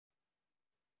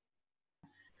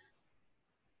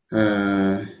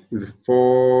is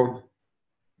for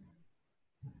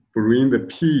bring the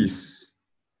peace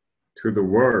to the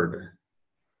world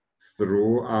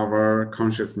through our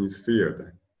consciousness field.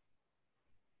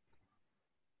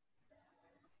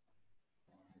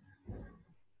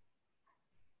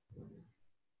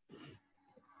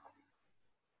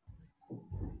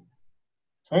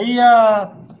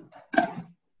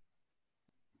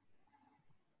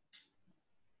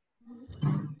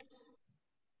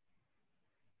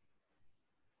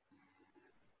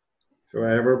 So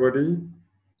everybody,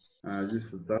 you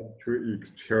start to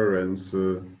experience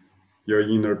your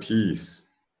inner peace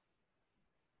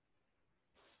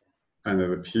and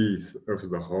the peace of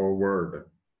the whole world.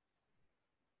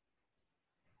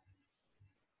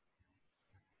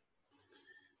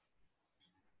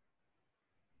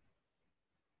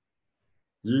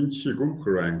 In Qigong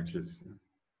practice,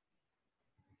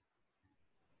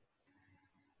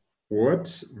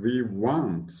 what we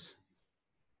want,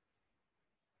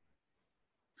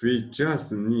 we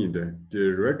just need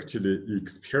directly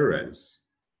experience,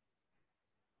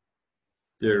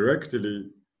 directly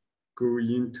go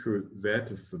into that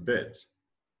state.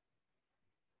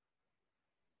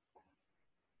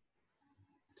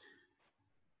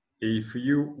 If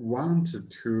you want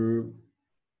to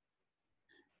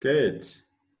get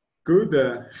good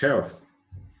health,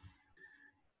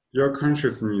 your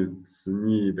consciousness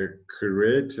need to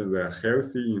create the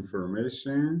healthy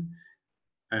information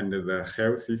and the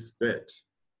healthy state.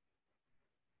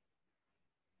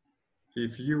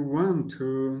 If you want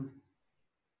to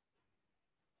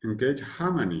get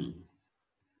harmony,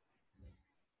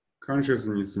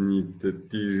 consciousness need to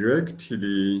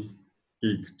directly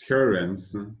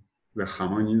experience the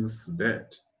harmonious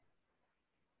state.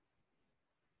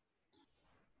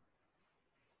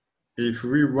 If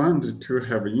we want to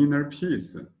have inner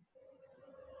peace,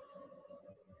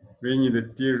 we need to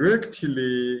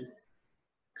directly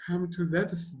come to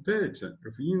that state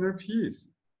of inner peace.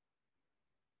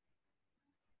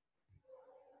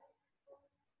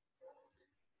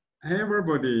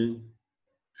 Everybody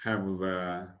have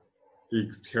the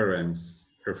experience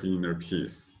of inner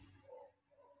peace.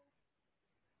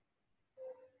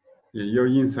 Your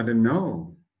inside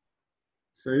know.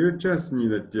 So you just need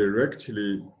to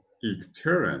directly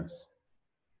experience.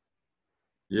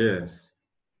 Yes,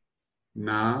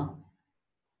 now,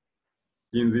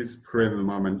 in this present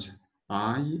moment,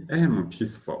 I am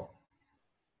peaceful.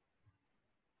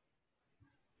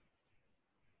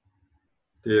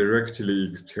 Directly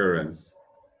experience.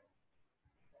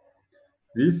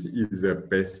 This is the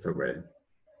best way.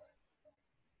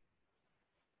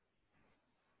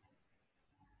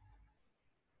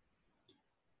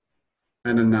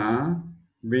 And now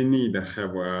we need to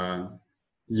have an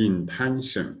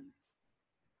intention.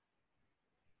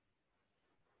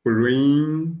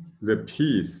 Bring the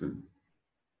peace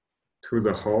to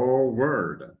the whole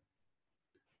world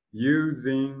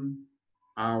using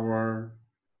our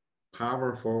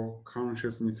powerful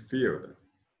consciousness field.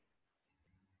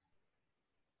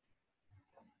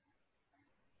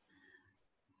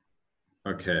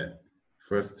 Okay,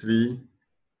 firstly,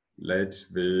 let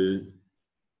me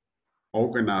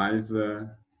organize a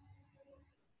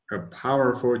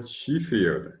powerful Qi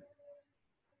field,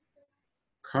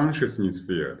 consciousness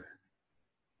field,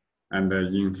 and the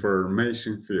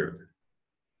information field.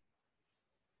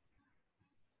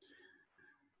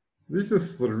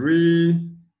 These three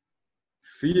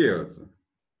fields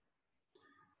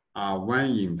are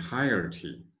one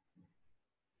entirety,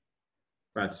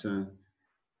 but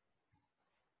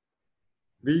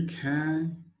we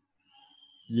can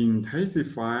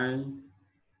intensify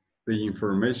the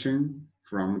information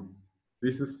from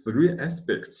these three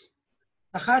aspects.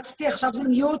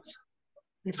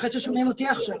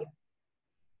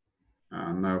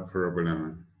 No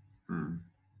problem.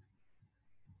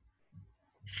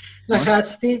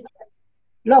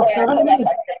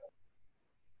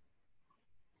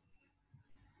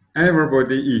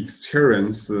 Everybody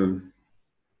experience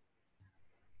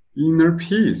inner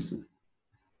peace.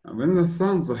 When the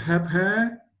things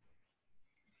happen,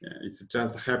 it's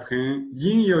just happen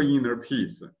in your inner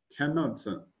peace, cannot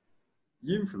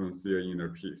influence your inner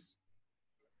peace.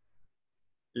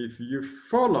 If you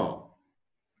follow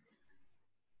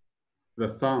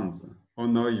the sounds or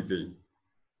noisy,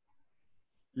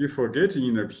 you forget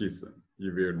inner peace,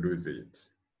 you will lose it.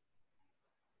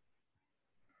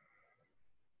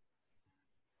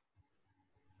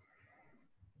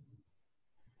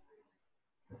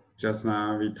 Just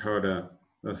now we told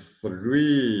the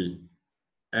three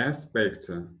aspect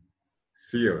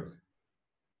field.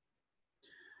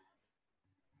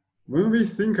 When we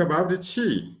think about the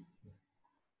Qi,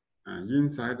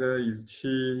 inside is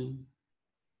Qi,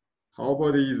 whole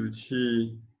body is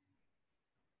Qi,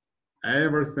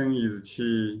 everything is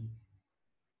Qi,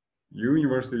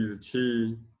 universe is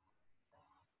Qi.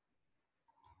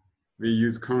 We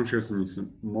use consciousness,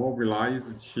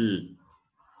 mobilize Qi.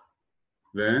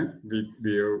 Then we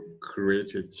will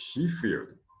create a Qi field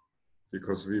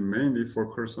because we mainly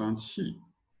focus on Qi.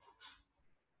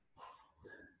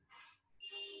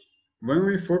 When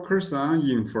we focus on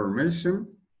information,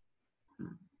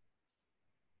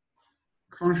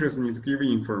 consciousness gives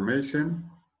information.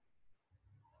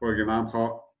 For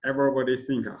example, everybody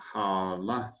think 好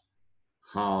了,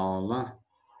好了,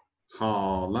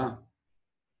好了.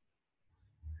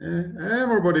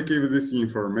 Everybody gives this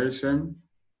information.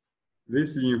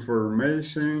 This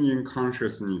information in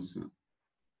consciousness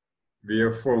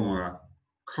will form a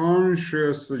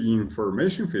conscious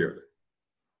information field.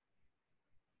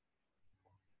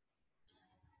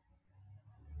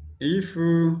 If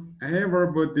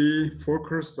everybody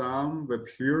focus on the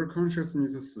pure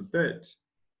consciousness state,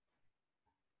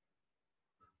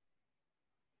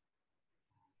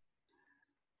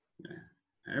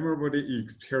 everybody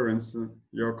experience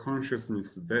your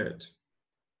consciousness state,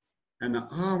 and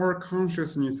our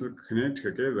consciousness connect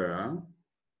together,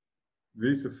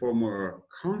 this form a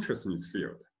consciousness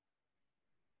field.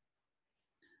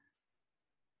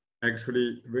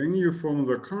 Actually, when you form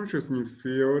the consciousness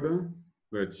field,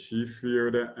 the Qi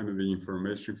field and the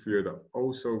information field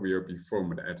also will be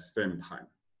formed at the same time.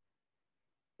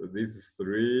 So these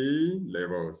three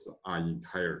levels are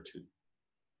entirety.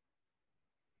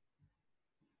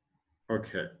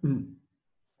 Okay,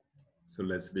 so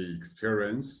let's be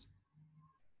experience.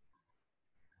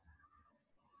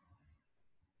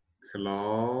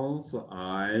 Close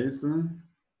eyes.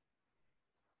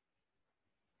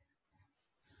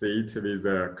 Sit with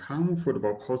a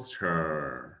comfortable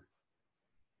posture.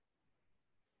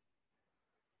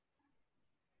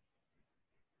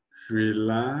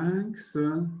 Relax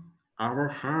our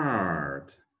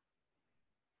heart.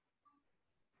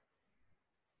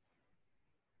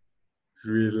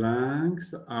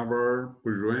 Relax our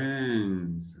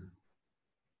brains.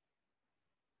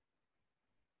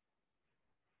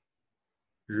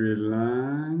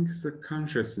 Relax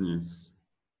consciousness.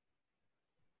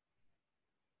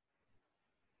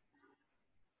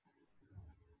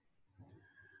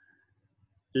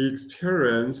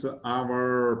 Experience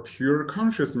our pure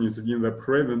consciousness in the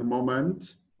present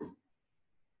moment.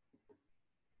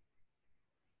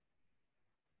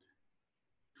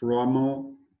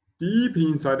 From deep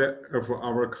inside of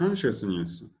our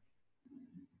consciousness,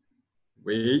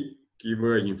 we give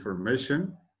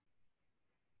information.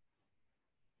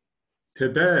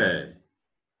 Today,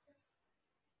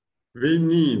 we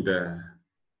need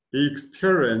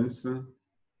experience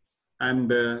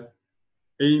and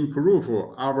improve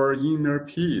our inner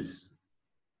peace.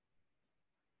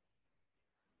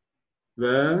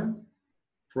 Then,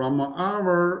 from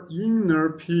our inner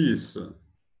peace,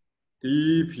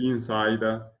 deep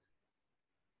inside,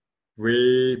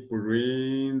 we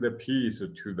bring the peace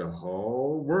to the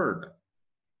whole world.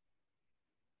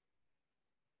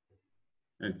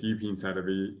 And deep inside,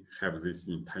 we have this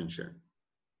intention.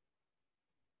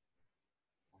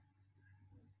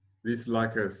 This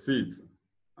like a seeds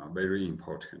are very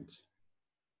important.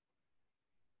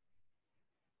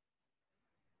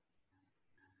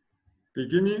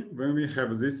 Beginning, when we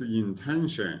have this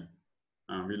intention,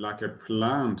 we like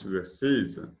plant the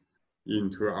seeds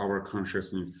into our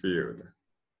consciousness field.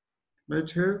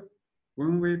 Later,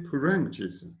 when we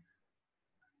practice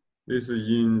this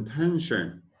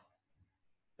intention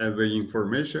as the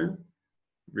information,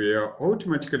 will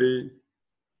automatically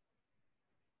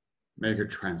make a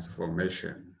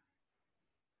transformation.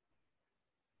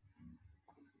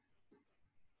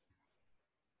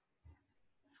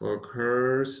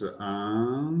 Focus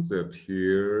on the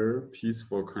pure,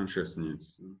 peaceful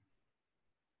consciousness.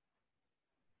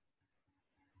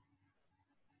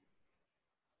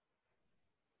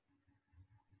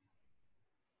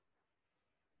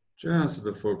 Just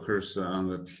focus on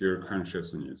the pure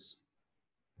consciousness.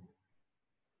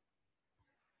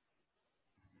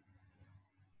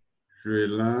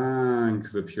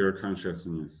 Relax the pure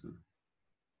consciousness.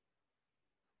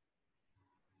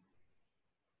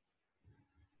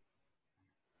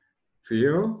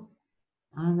 Feel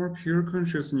our pure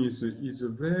consciousness is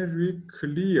very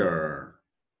clear.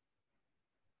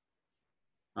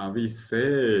 We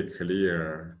say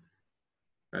clear,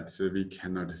 but we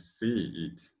cannot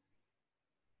see it.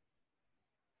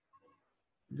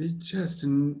 We just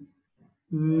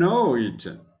know it.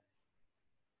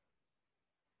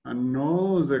 And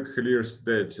know the clear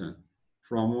state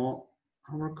from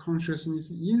our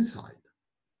consciousness inside.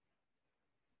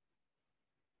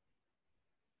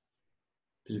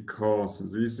 Because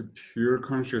this pure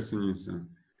consciousness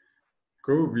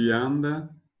go beyond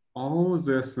all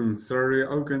the sensory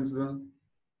organs.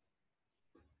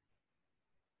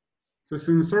 The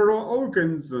sensory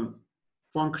organs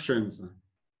functions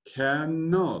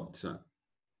cannot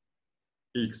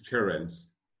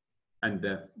experience and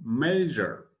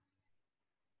measure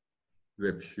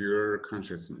the pure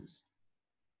consciousness.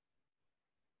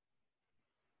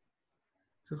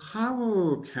 So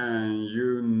how can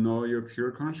you know your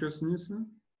pure consciousness?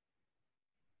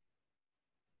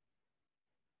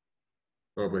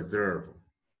 Observe.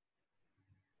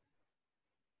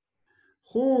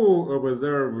 Who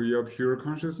observe your pure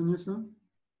consciousness?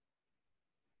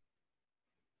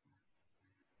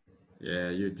 Yeah,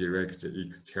 you direct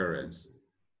experience.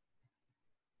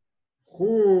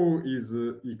 Who is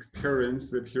experience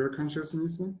the pure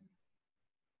consciousness?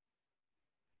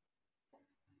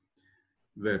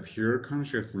 The pure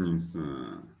consciousness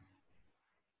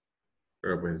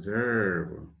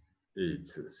observe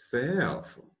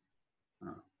itself.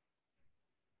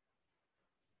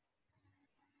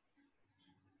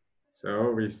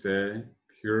 So we say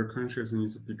pure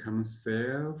consciousness becomes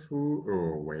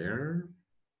self-aware,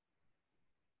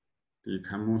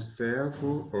 becomes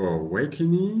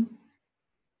self-awakening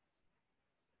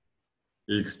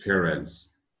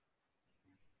experience.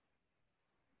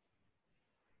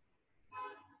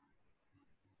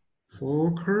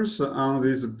 Focus on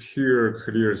this pure,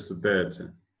 clear state.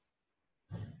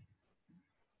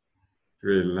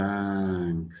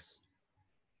 Relax.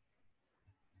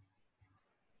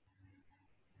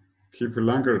 Keep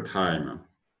longer time.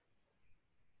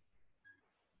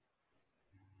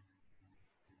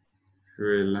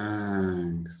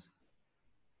 Relax.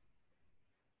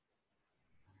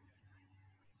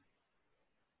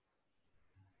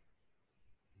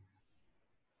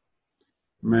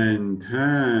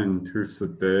 Maintain to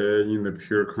stay in the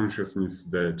pure consciousness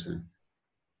state.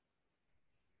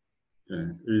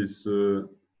 It's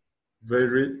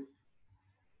very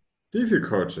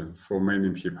difficult for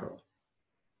many people.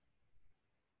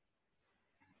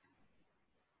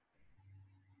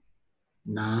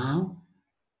 Now,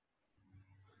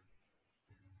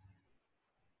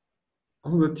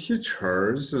 all the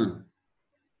teachers,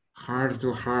 heart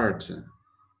to heart,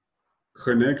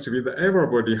 connect with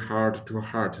everybody heart to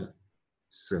heart,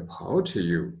 support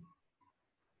you.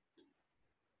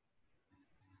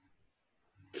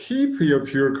 Keep your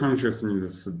pure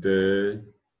consciousness stay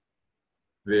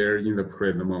there in the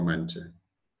present moment.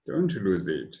 Don't lose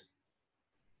it.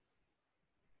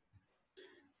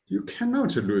 You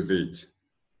cannot lose it.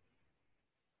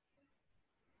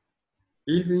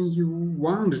 Even you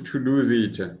want to lose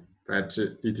it, but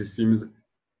it seems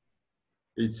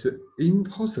it's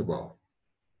impossible.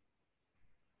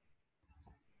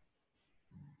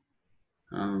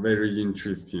 Very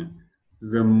interesting.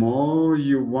 The more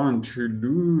you want to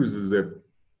lose the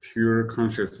pure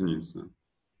consciousness,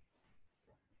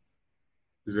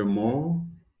 the more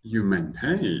you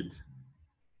maintain it.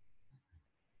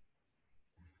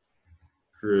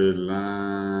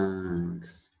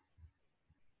 Relax.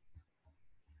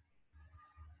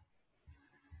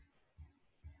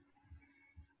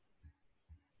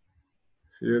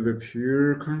 Feel the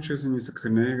pure consciousness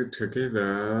connect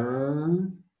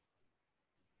together.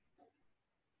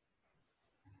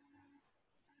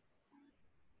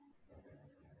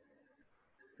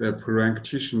 The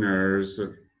practitioners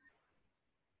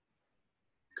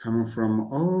come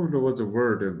from all over the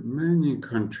world, many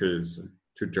countries,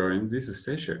 to join this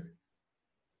session.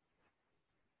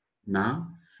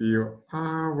 Now, feel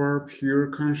our pure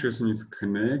consciousness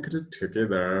connected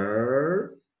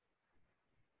together.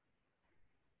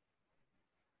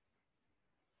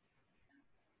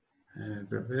 And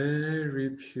very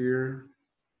pure,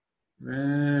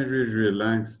 very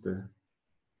relaxed,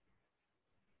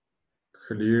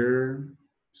 clear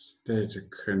state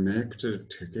connected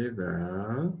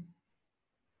together.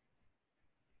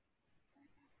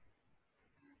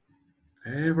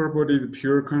 Everybody's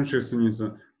pure consciousness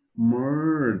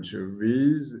merge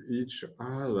with each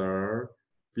other,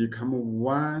 become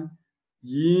one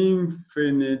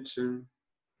infinite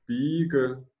big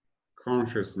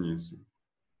consciousness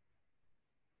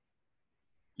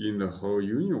in the whole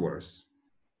universe.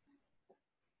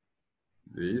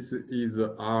 This is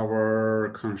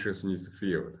our consciousness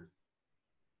field.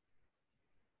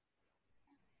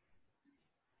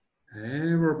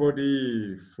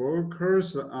 Everybody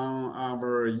focus on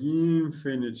our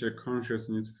infinite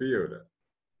consciousness field.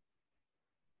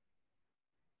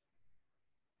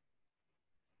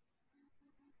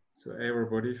 So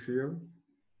everybody feel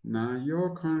Now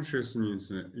your consciousness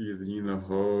is in the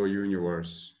whole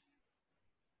universe.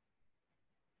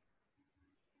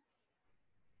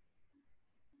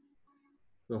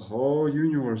 The whole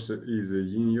universe is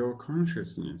in your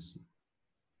consciousness.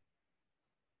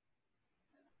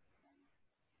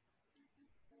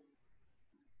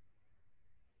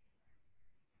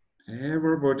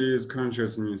 Everybody's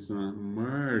consciousness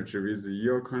merge with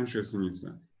your consciousness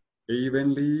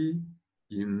evenly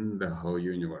in the whole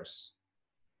universe.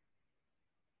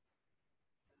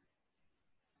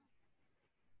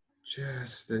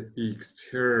 Just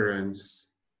experience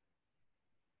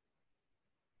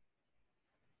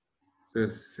the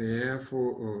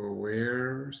self-aware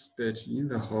state in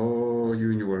the whole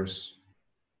universe.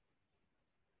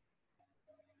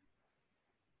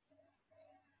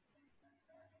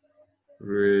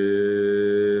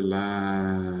 Relax.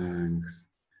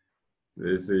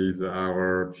 This is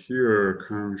our pure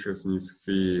consciousness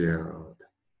field.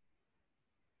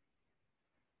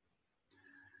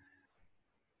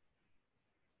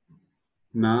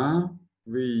 Now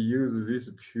we use this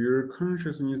pure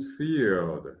consciousness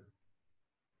field.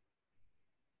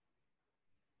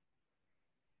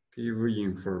 Give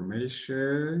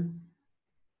information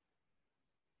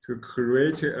to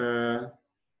create a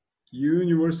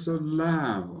universal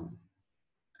love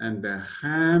and a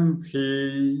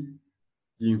happy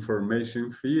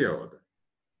information field.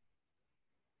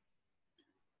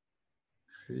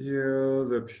 Feel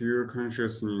the pure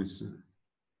consciousness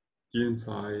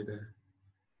inside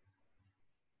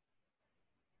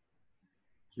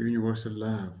universal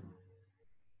love.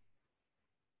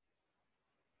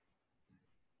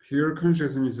 Pure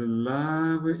consciousness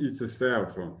love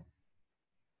itself.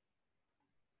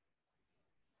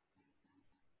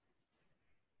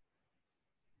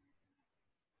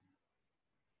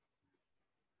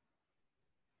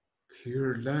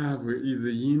 Pure love is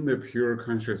in the pure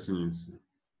consciousness.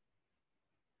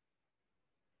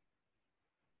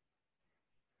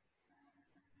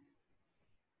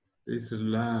 This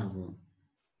love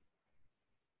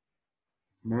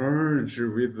merge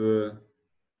with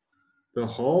the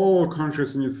whole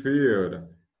consciousness field.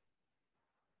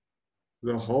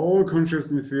 The whole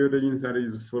consciousness field inside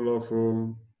is full of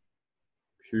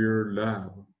pure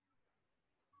love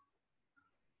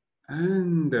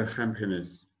and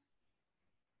happiness.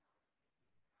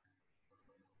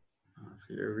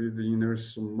 Feel with inner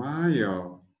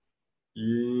smile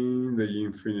in the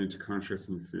infinite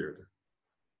consciousness field.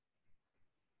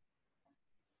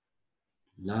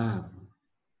 Love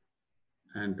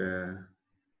and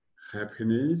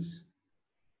happiness.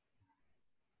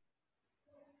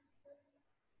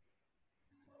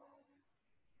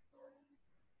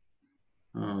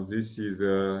 This is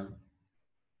a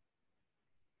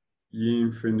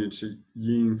infinite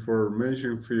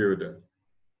information field,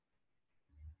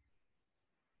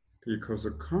 because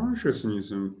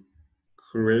consciousness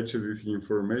creates this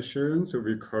information, so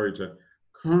we call it a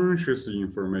conscious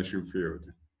information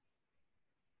field.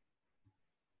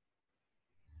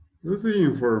 This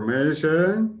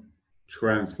information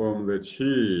transforms the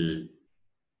qi.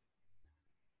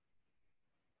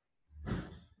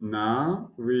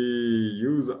 Now we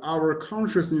use our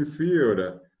consciousness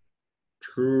field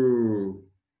to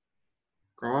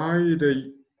guide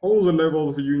all the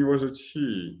levels of universal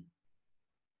qi,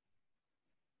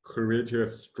 create a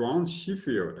strong qi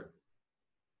field.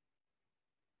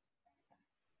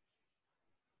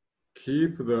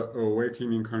 Keep the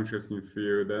awakening consciousness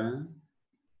field.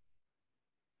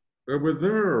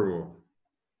 Observe.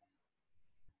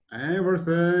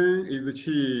 Everything is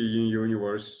qi in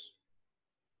universe.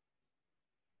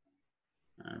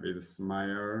 With a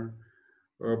smile,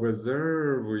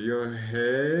 observe your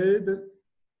head,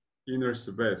 inner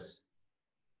space.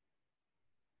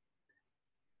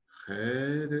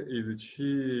 Head is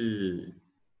qi.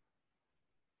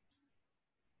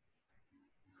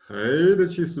 Head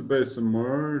qi space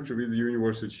merge with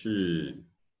universal qi.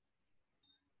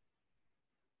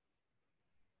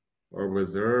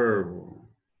 Observe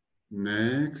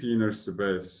neck, inner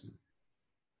space.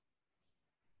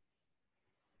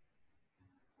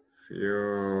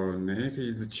 Feel neck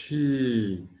is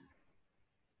qi.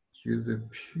 Use the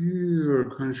pure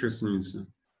consciousness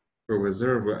to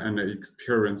observe and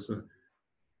experience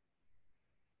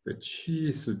the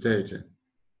qi state.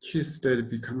 Qi state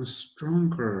becomes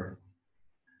stronger,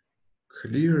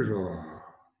 clearer.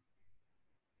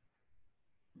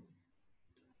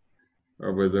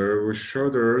 Observe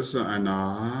shoulders and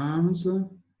arms,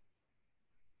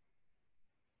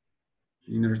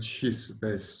 inner qi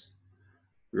space.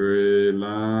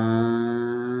 Relax.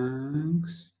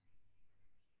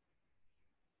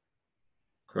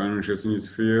 Consciousness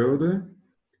field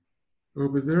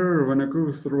Observe when I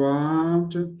go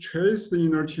throughout, chase the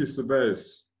inner chi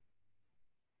space.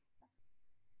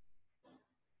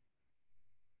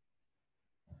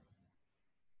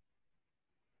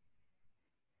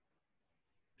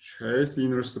 Chase the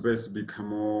inner space become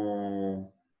more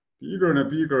bigger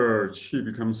and bigger. Qi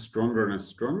becomes stronger and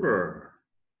stronger.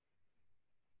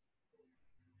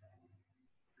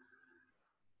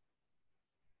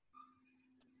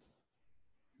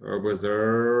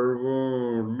 Observe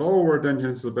lower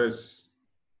dantian space.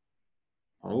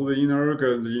 All the inner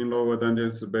organs in lower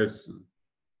dantian space.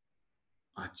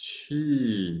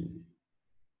 Qi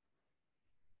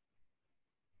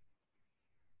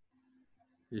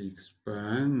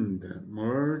expand,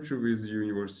 merge with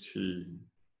universe Qi.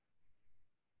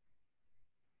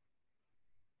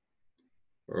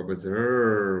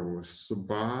 Observe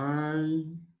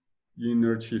spine,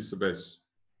 inner Qi space.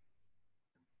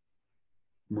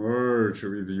 Merge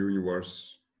with the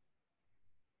universe.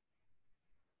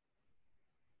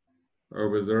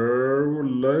 Observe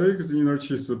legs, inner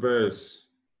Qi space.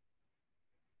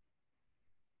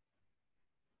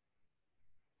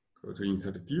 Go to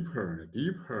inside deeper,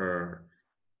 deeper.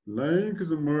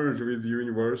 Legs merge with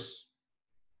universe.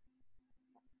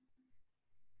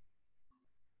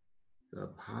 The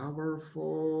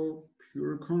powerful,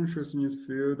 pure consciousness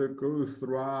field goes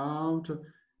throughout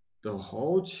the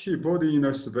whole Qi body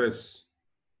inner space.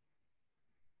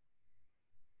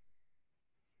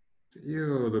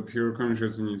 Feel the pure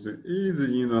consciousness is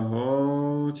in the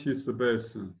whole Qi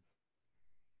space.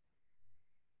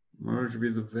 Merge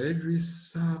with very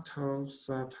subtle,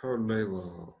 subtle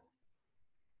level.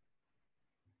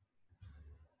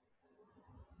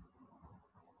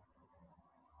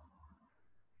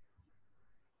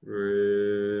 Relax.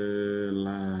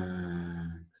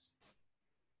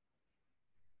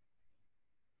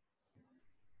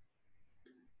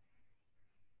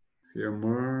 Feel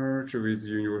merge with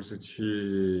universe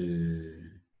Qi.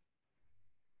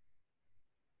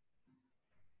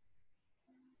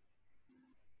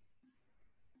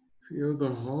 Feel the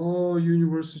whole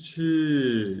universe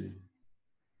Qi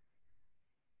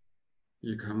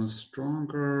becomes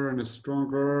stronger and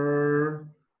stronger.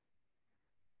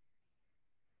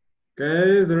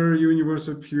 Gather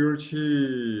universal pure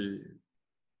Qi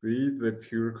with the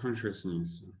pure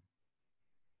consciousness.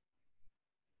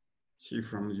 Qi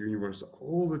from the universe,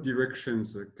 all the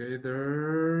directions,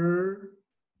 gather,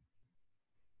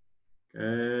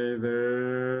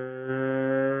 gather.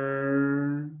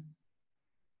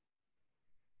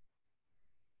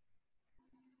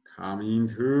 Come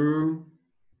into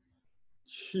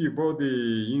Qi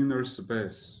body inner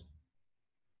space.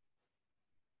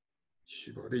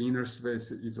 Qi body inner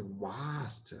space is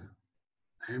vast,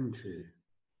 empty.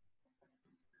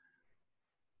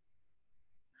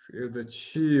 Feel the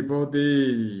Qi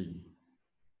body.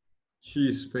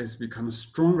 Qi space becomes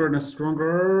stronger and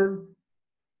stronger.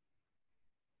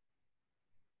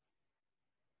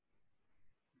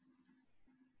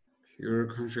 Pure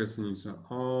consciousness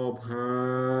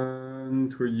open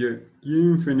to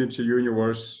infinite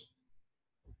universe.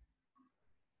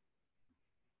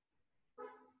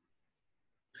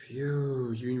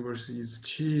 Feel universe is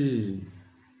Qi.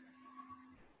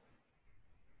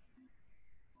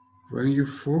 When you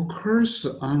focus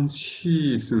on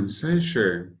Qi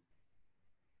sensation,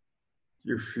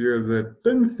 you feel the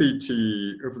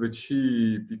density of the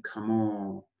Qi become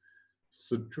more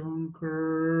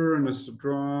stronger and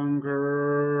stronger.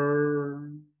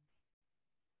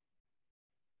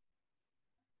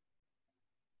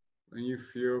 When you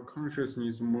feel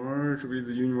consciousness merge with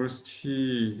the universe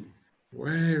Qi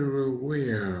very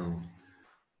well,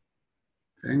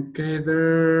 then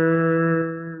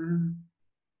gather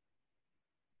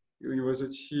universe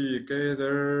Qi,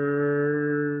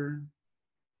 gather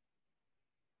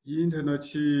internal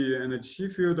Qi and the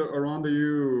Qi field around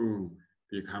you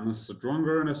becomes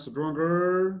stronger and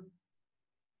stronger.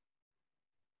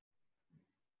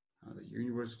 The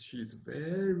universe Qi is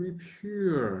very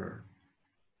pure,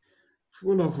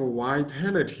 full of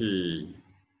vitality.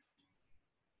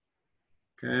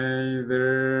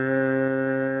 Gather.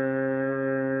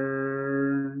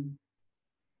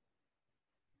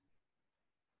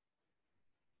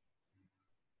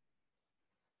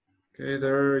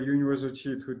 Gather universal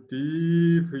Qi to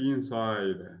deep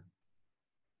inside.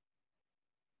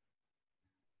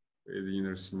 With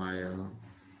inner smile.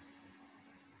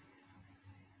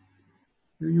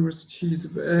 Universe Qi is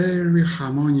very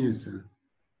harmonious.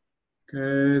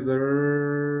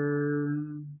 Gather.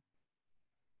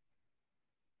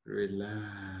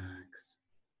 Relax.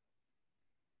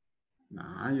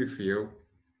 Now you feel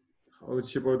whole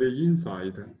Qi body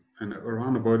inside and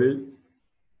around the body.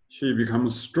 Qi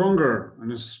becomes stronger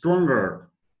and stronger.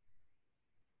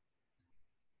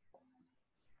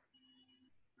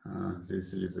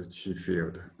 This is a Qi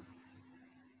field.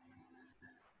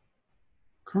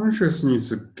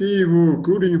 Consciousness give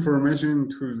good information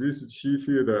to this Qi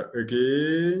field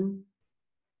again.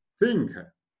 Think.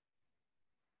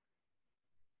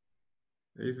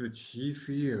 This Qi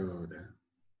field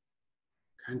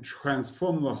can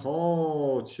transform the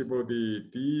whole Qi body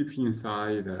deep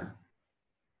inside,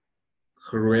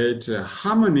 create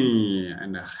harmony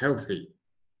and healthy,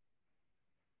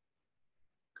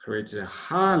 create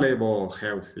high level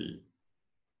healthy.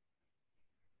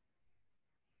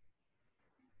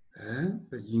 And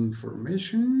the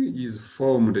information is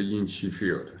formed in Qi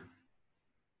field.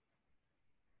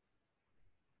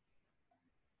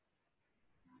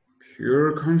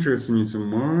 Pure consciousness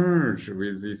merge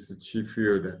with this Qi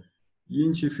field.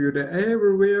 In Qi field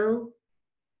everywhere,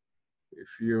 we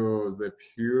feel the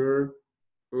pure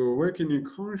awakening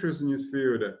consciousness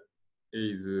field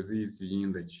is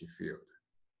within the Qi field.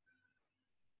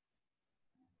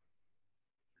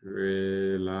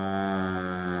 Relax.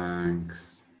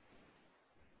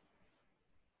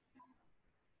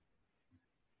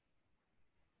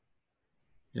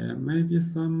 Yeah, maybe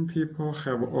some people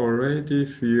have already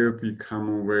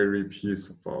become very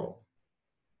peaceful.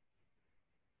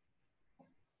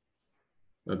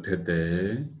 But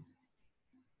today,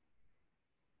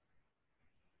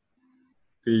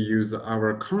 we use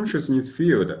our consciousness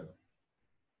field,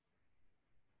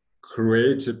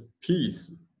 create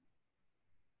peace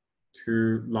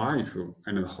to life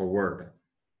and the whole world.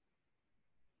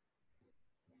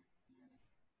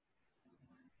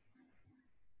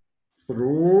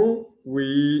 Through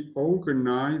we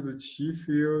organize the Qi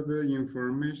field,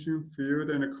 information field,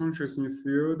 and consciousness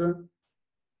field,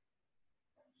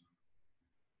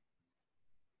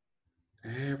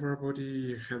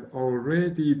 everybody has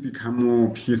already become more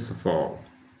peaceful.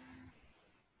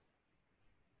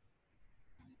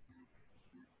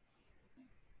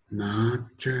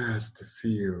 Not just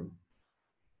feel.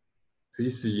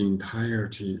 This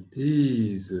entirety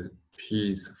is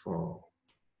peaceful.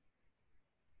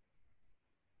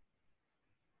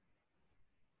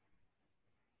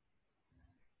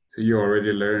 So you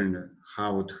already learned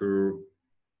how to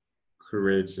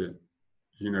create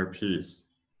inner peace.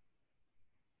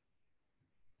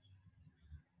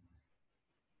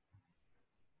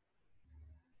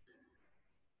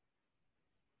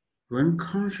 When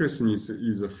consciousness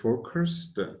is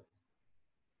focused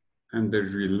and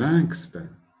relaxed,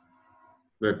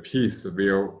 the peace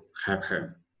will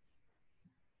happen.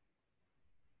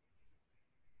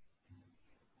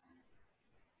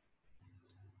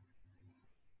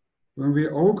 When we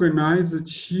organize the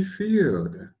Qi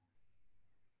field,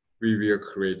 we will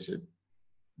create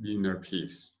inner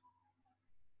peace.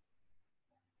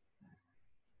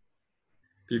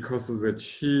 Because the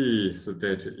Qi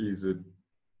state is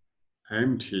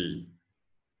empty,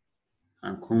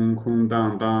 and 空空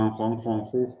荡荡,恍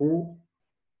恍惚惚.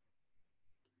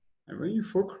 And when you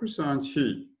focus on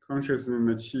Qi, consciousness and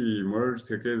Qi merge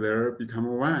together, become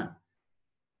one,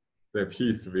 the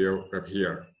peace will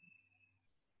appear.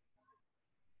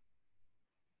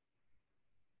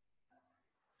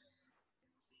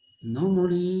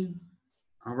 Normally,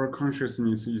 our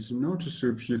consciousness is not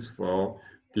so peaceful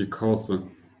because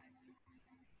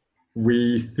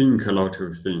we think a lot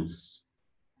of things.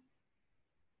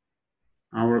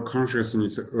 Our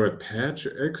consciousness attach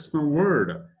external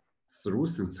world through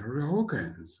sensory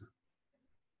organs.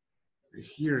 We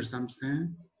hear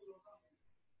something,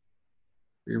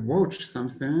 we watch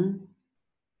something,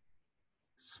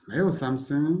 smell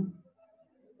something,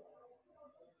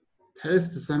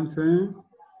 taste something,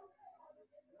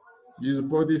 use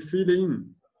body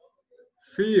feeling,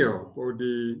 feel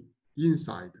body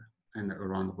inside and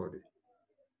around the body.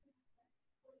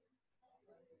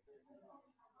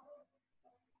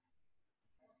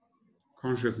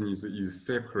 Consciousness is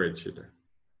separated.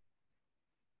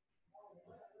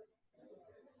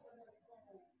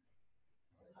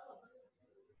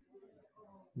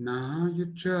 Now you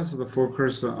just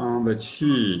focus on the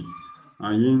Qi,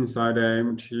 inside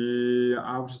empty,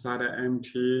 outside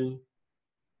empty.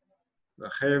 The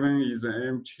heaven is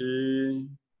empty.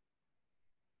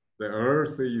 The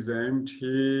earth is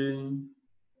empty.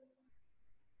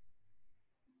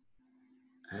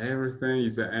 Everything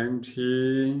is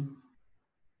empty.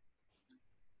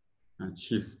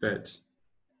 Qi state.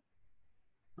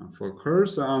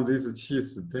 Focus on this Qi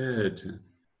state.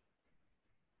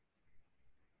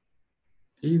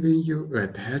 Even you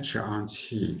attach on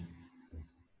Qi,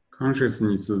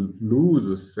 consciousness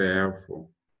lose self,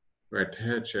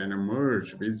 attach and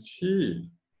merge with Qi.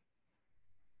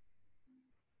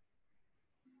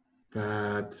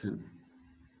 But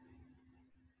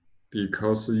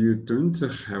because you don't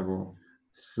have a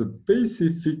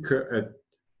specific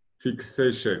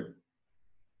fixation,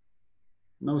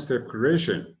 no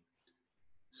separation,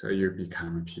 so you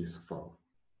become peaceful.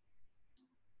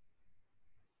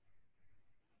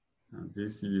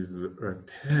 This is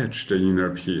attached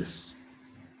inner peace.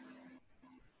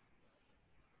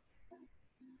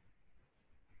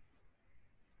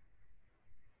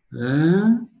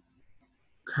 Then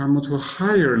come to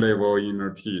higher level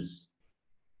inner peace.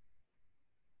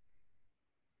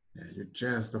 You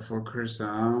just focus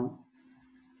on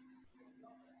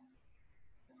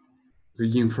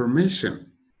the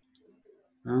information,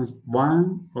 and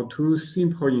one or two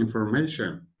simple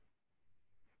information.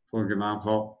 For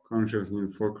example,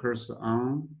 consciousness focus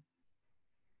on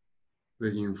the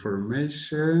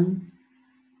information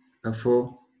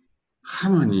of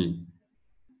harmony.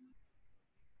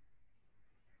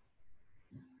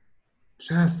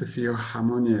 Just feel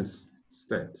harmonious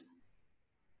state.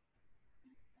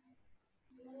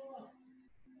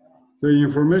 The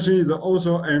information is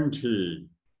also empty.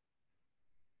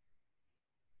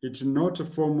 It's not a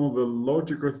form of the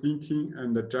logical thinking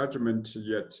and the judgment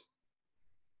yet.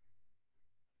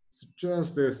 It's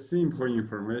just a simple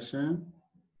information,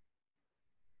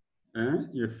 and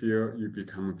you feel you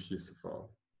become peaceful.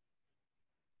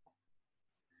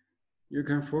 You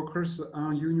can focus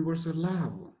on universal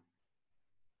love.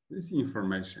 This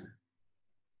information.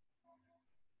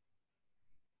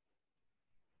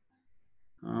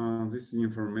 This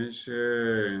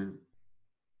information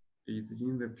is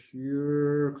in the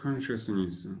pure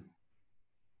consciousness.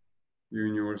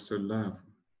 Universal love.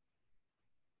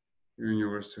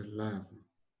 Universal love.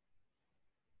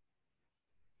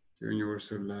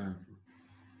 Universal love.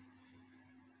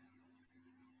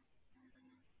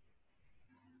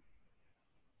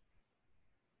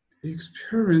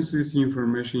 Experience this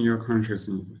information in your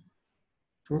consciousness.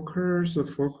 Focus,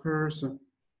 focus.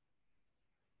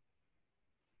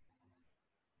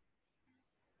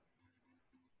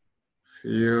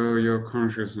 Feel your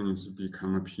consciousness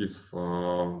become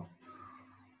peaceful.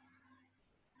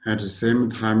 At the same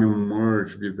time,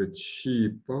 merge with the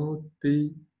Qi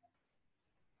body,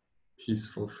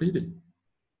 peaceful feeling.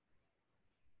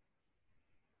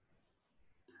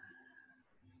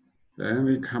 Then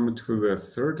we come to the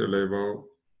third level.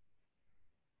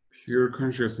 Pure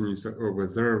consciousness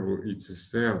observe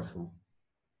itself.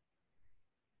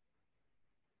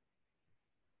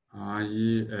 I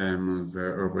am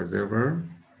the observer.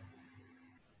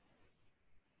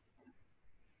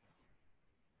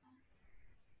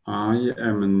 I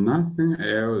am nothing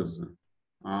else.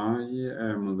 I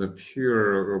am the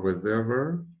pure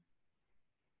observer.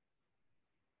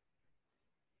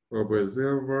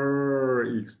 Observer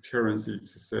experience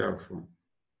itself.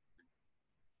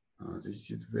 This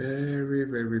is very,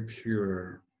 very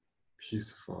pure,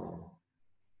 peaceful.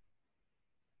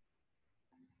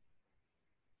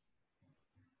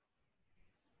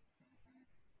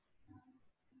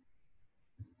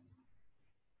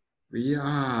 We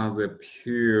are the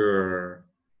pure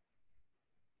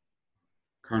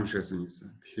consciousness,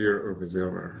 pure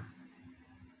observer.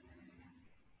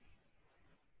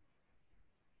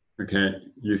 Okay,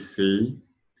 you see,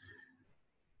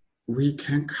 we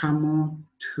can come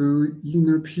to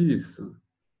inner peace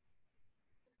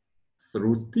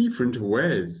through different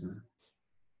ways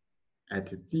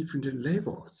at different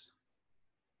levels.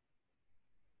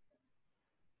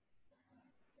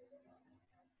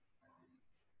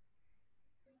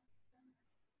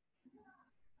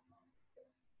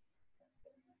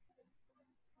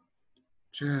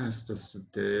 Just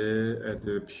stay at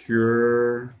the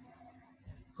pure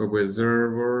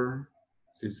observer,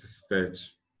 this state.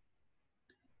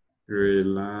 Relax.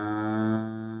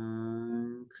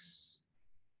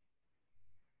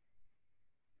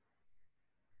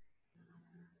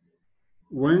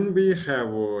 When we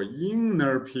have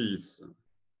inner peace,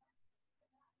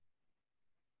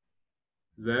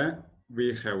 then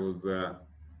we have the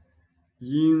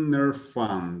inner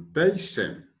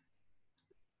foundation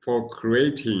for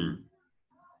creating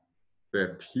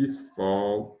the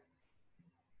peaceful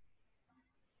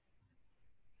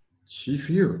Qi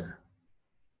field,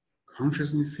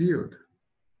 consciousness field,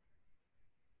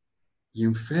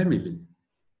 in family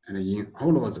and in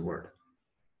all over the world.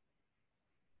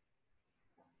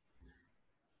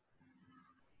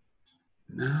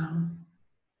 Now,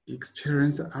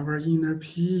 experience our inner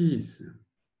peace.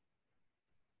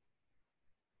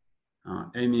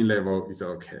 Any level is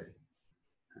okay.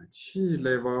 Qi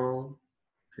level,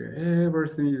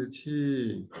 everything is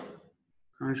Qi.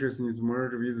 Consciousness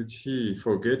merge with Qi.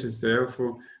 Forget self,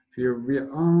 feel we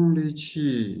only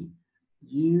Qi.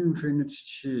 infinite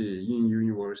Qi in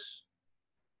universe.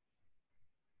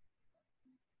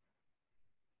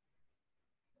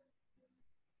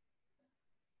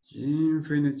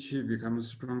 Infinite Qi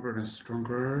becomes stronger and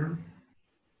stronger.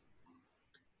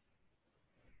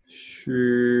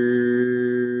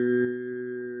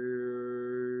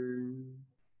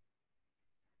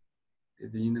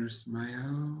 The inner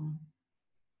smile.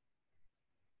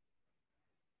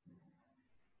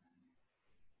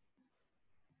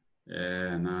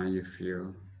 And now you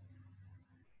feel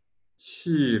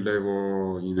Qi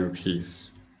level inner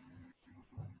peace.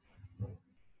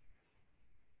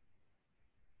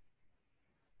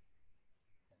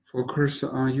 Focus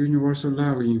on universal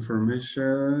love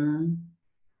information.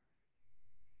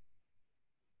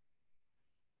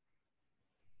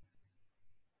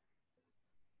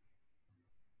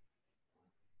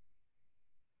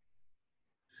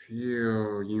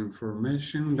 Feel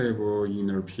information level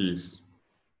inner peace.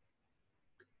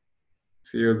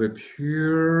 Feel the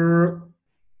pure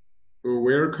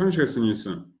aware consciousness.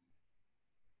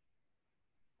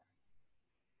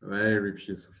 Very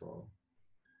peaceful.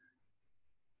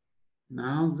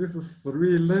 Now these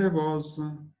three levels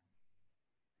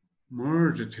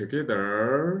merge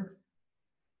together.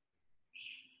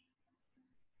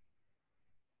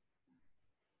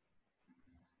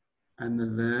 And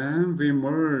then we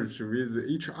merge with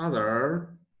each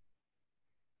other.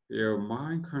 Feel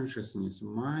my consciousness,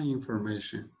 my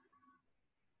information,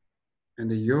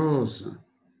 and yours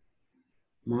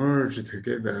merge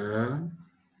together.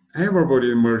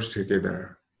 Everybody merge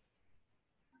together.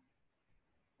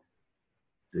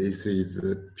 This is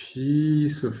the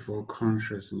peaceful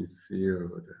consciousness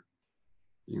field,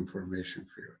 information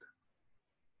field.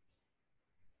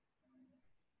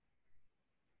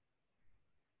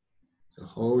 The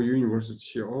whole universe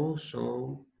Qi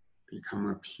also become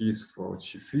a peaceful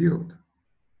Qi field.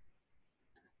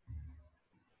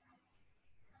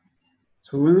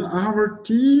 So when our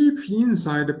deep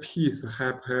inside peace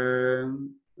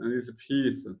happen, and this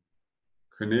peace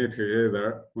connect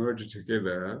together, merge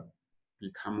together,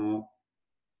 become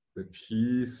the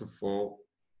peaceful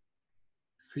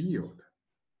field.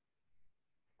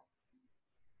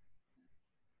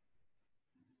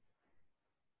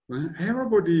 When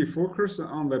everybody focus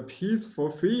on the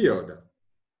peaceful field,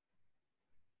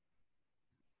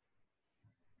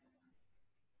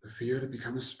 the field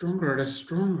becomes stronger and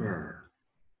stronger,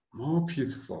 more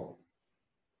peaceful.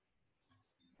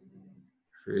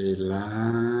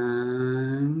 Relax.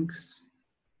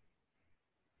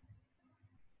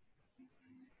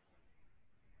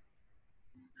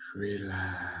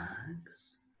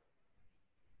 Relax.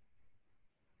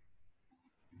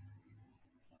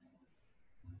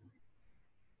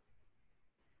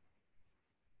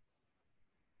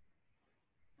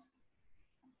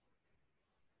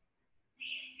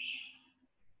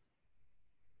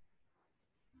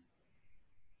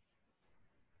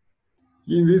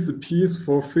 In this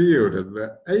peaceful field,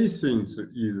 the essence is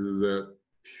the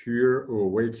pure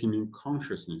awakening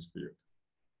consciousness field.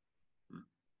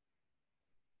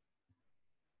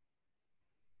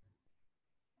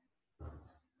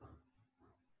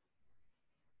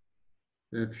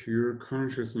 The pure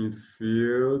consciousness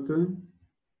field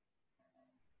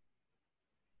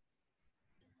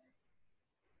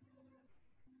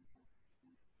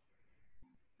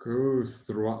goes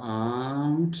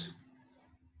throughout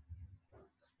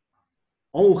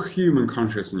all human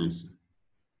consciousness.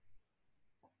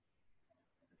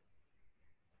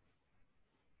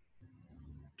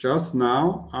 Just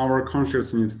now, our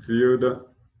consciousness field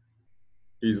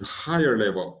is higher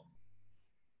level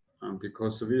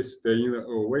because we stay in the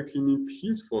awakening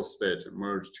peaceful state,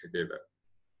 merged together,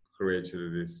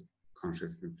 created this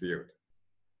consciousness field.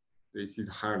 This is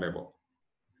higher level.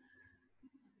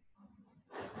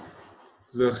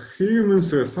 The human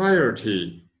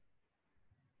society,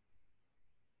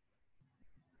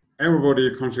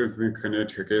 everybody consciously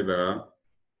connect together.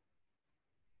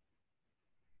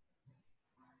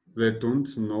 They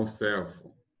don't know self.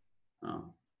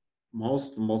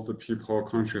 Most people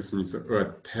consciousness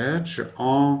attach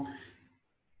on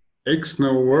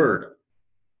external world,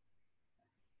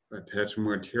 attach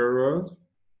materials,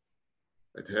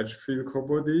 attach physical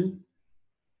body,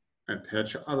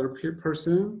 attach other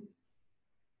person.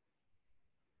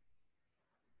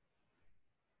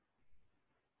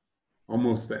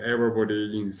 Almost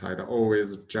everybody inside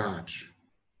always judge,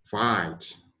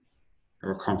 fight,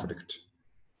 or conflict.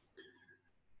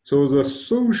 So the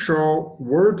social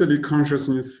worldly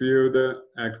consciousness field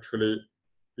actually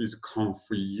is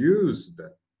confused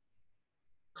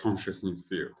consciousness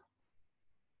field.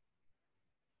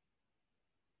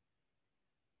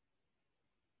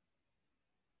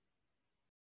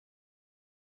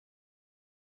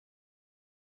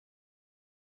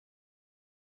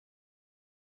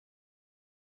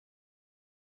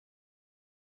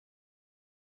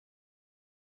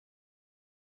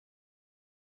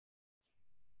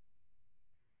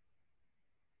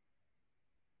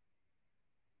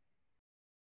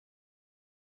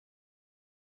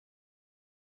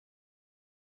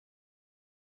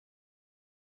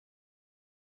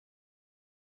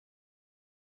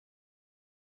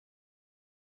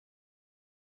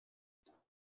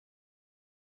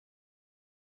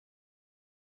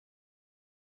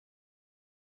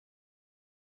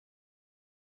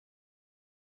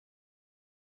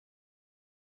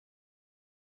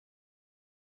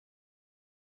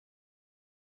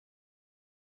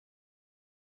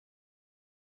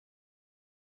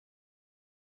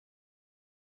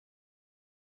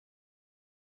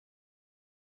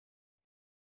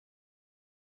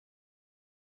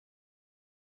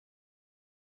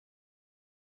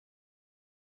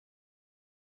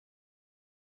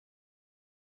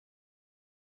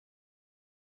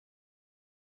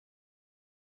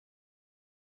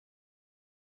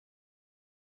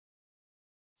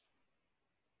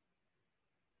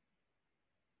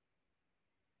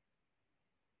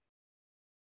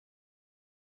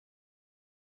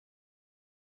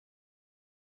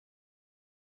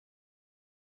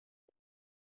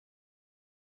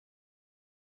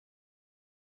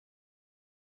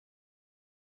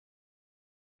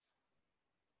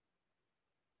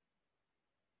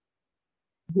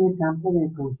 de campo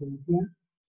de conciencia.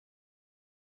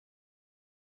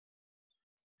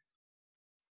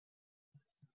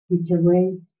 Teacher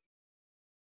Wei,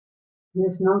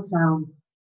 there's no sound.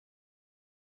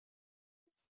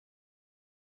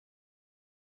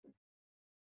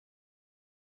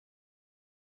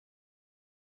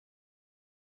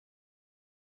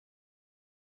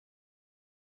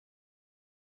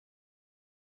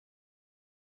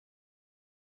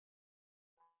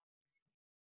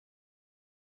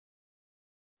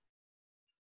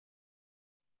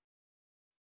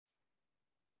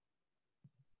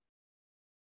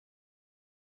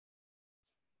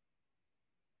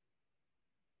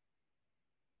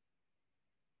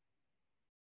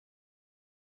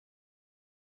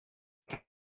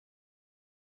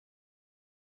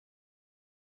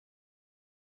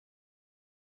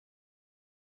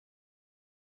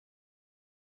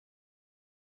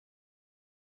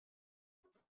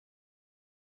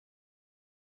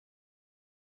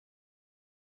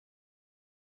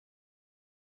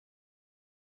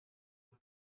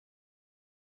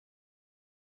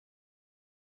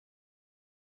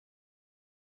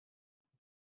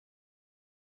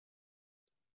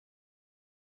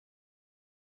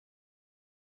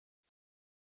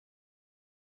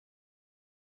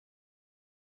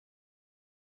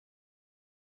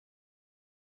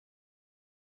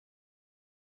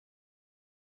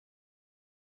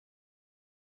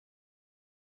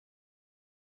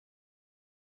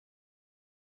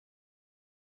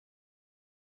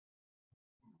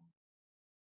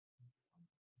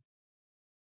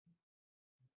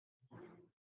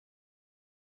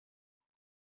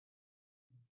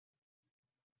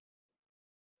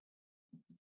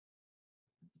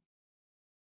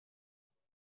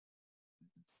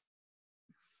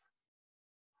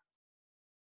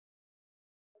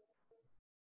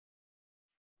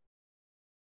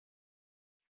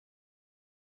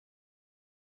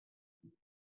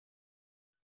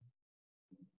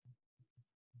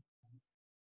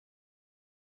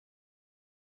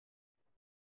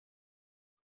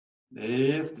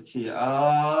 Lift chi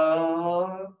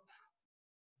up.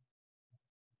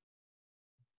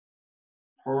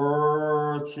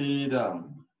 Pour chi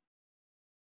down.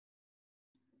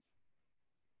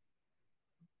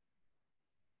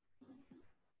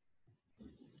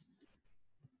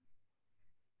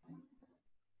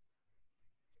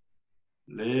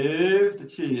 Lift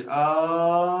chi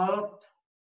up.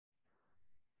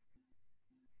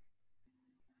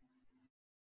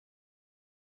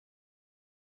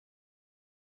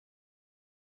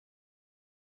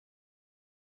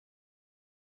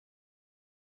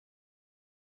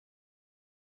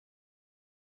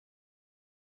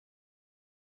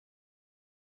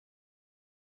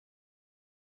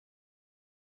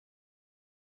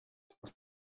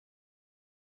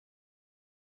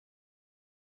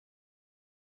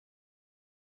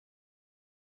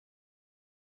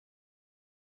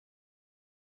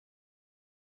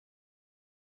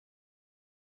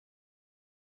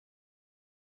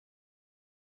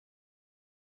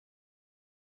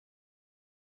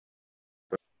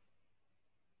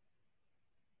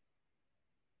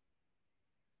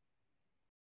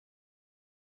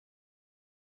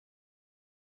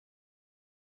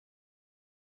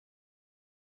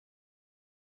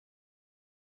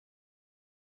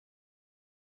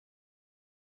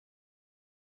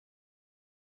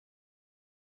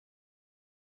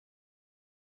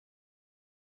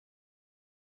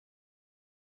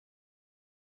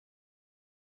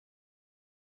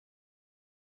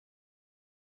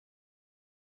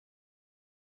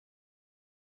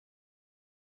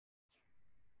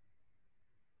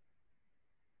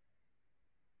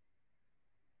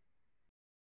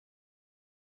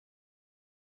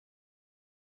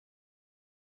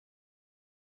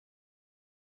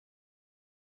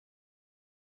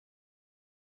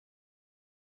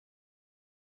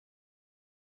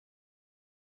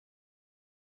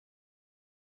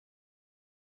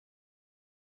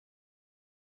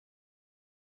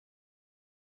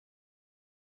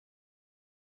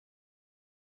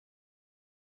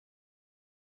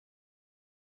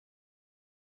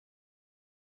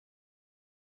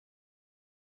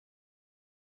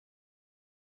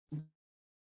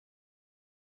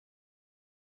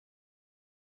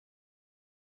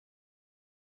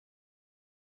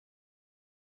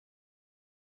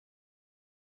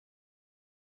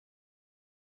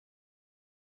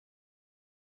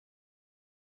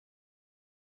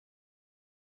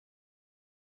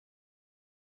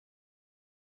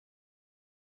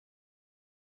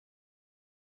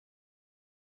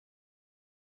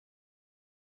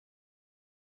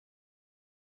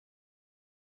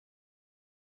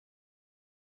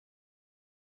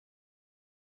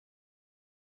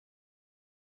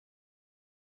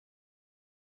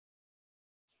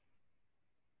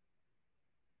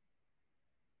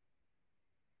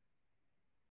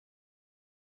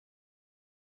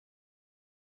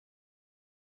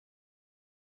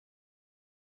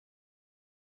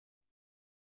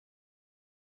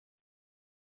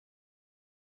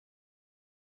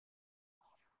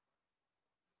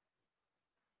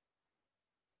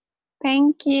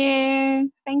 Thank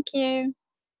you. Thank you.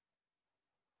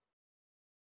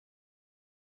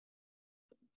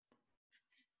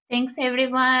 Thanks,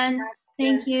 everyone.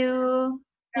 Thank you.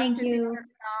 Thank you.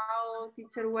 Ciao,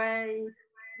 teacher Wei.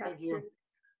 Grazie.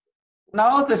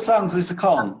 Now the sound is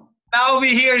calm. Now we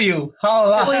hear you.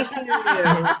 Hola.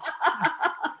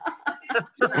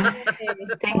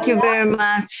 Thank you very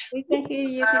much. We can hear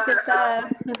you, teacher Ta.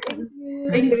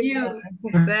 Thank you.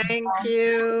 Thank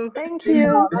you. Thank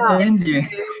you. Thank you.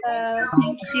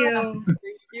 Thank you.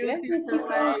 Gracias,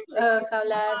 chicos.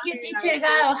 Paula. Thank you, teacher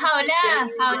Gao. Hola.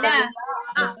 Hola.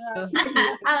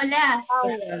 Hola.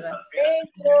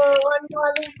 Thank you. One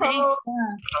more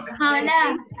Hola.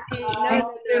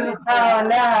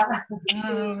 Hola.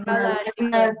 Hola,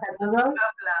 Gracias a todos.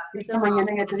 Esta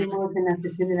mañana ya tenemos en la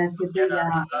sesión de las 7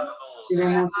 ya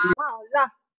tenemos.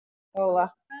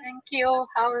 Hola. Thank you,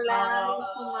 Paula.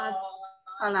 So much.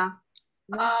 Hola.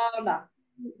 Hola.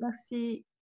 Merci.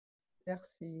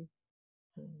 Merci.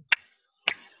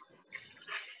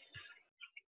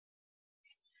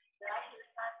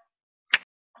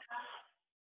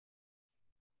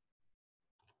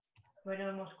 Bueno,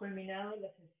 hemos culminado la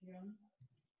sesión.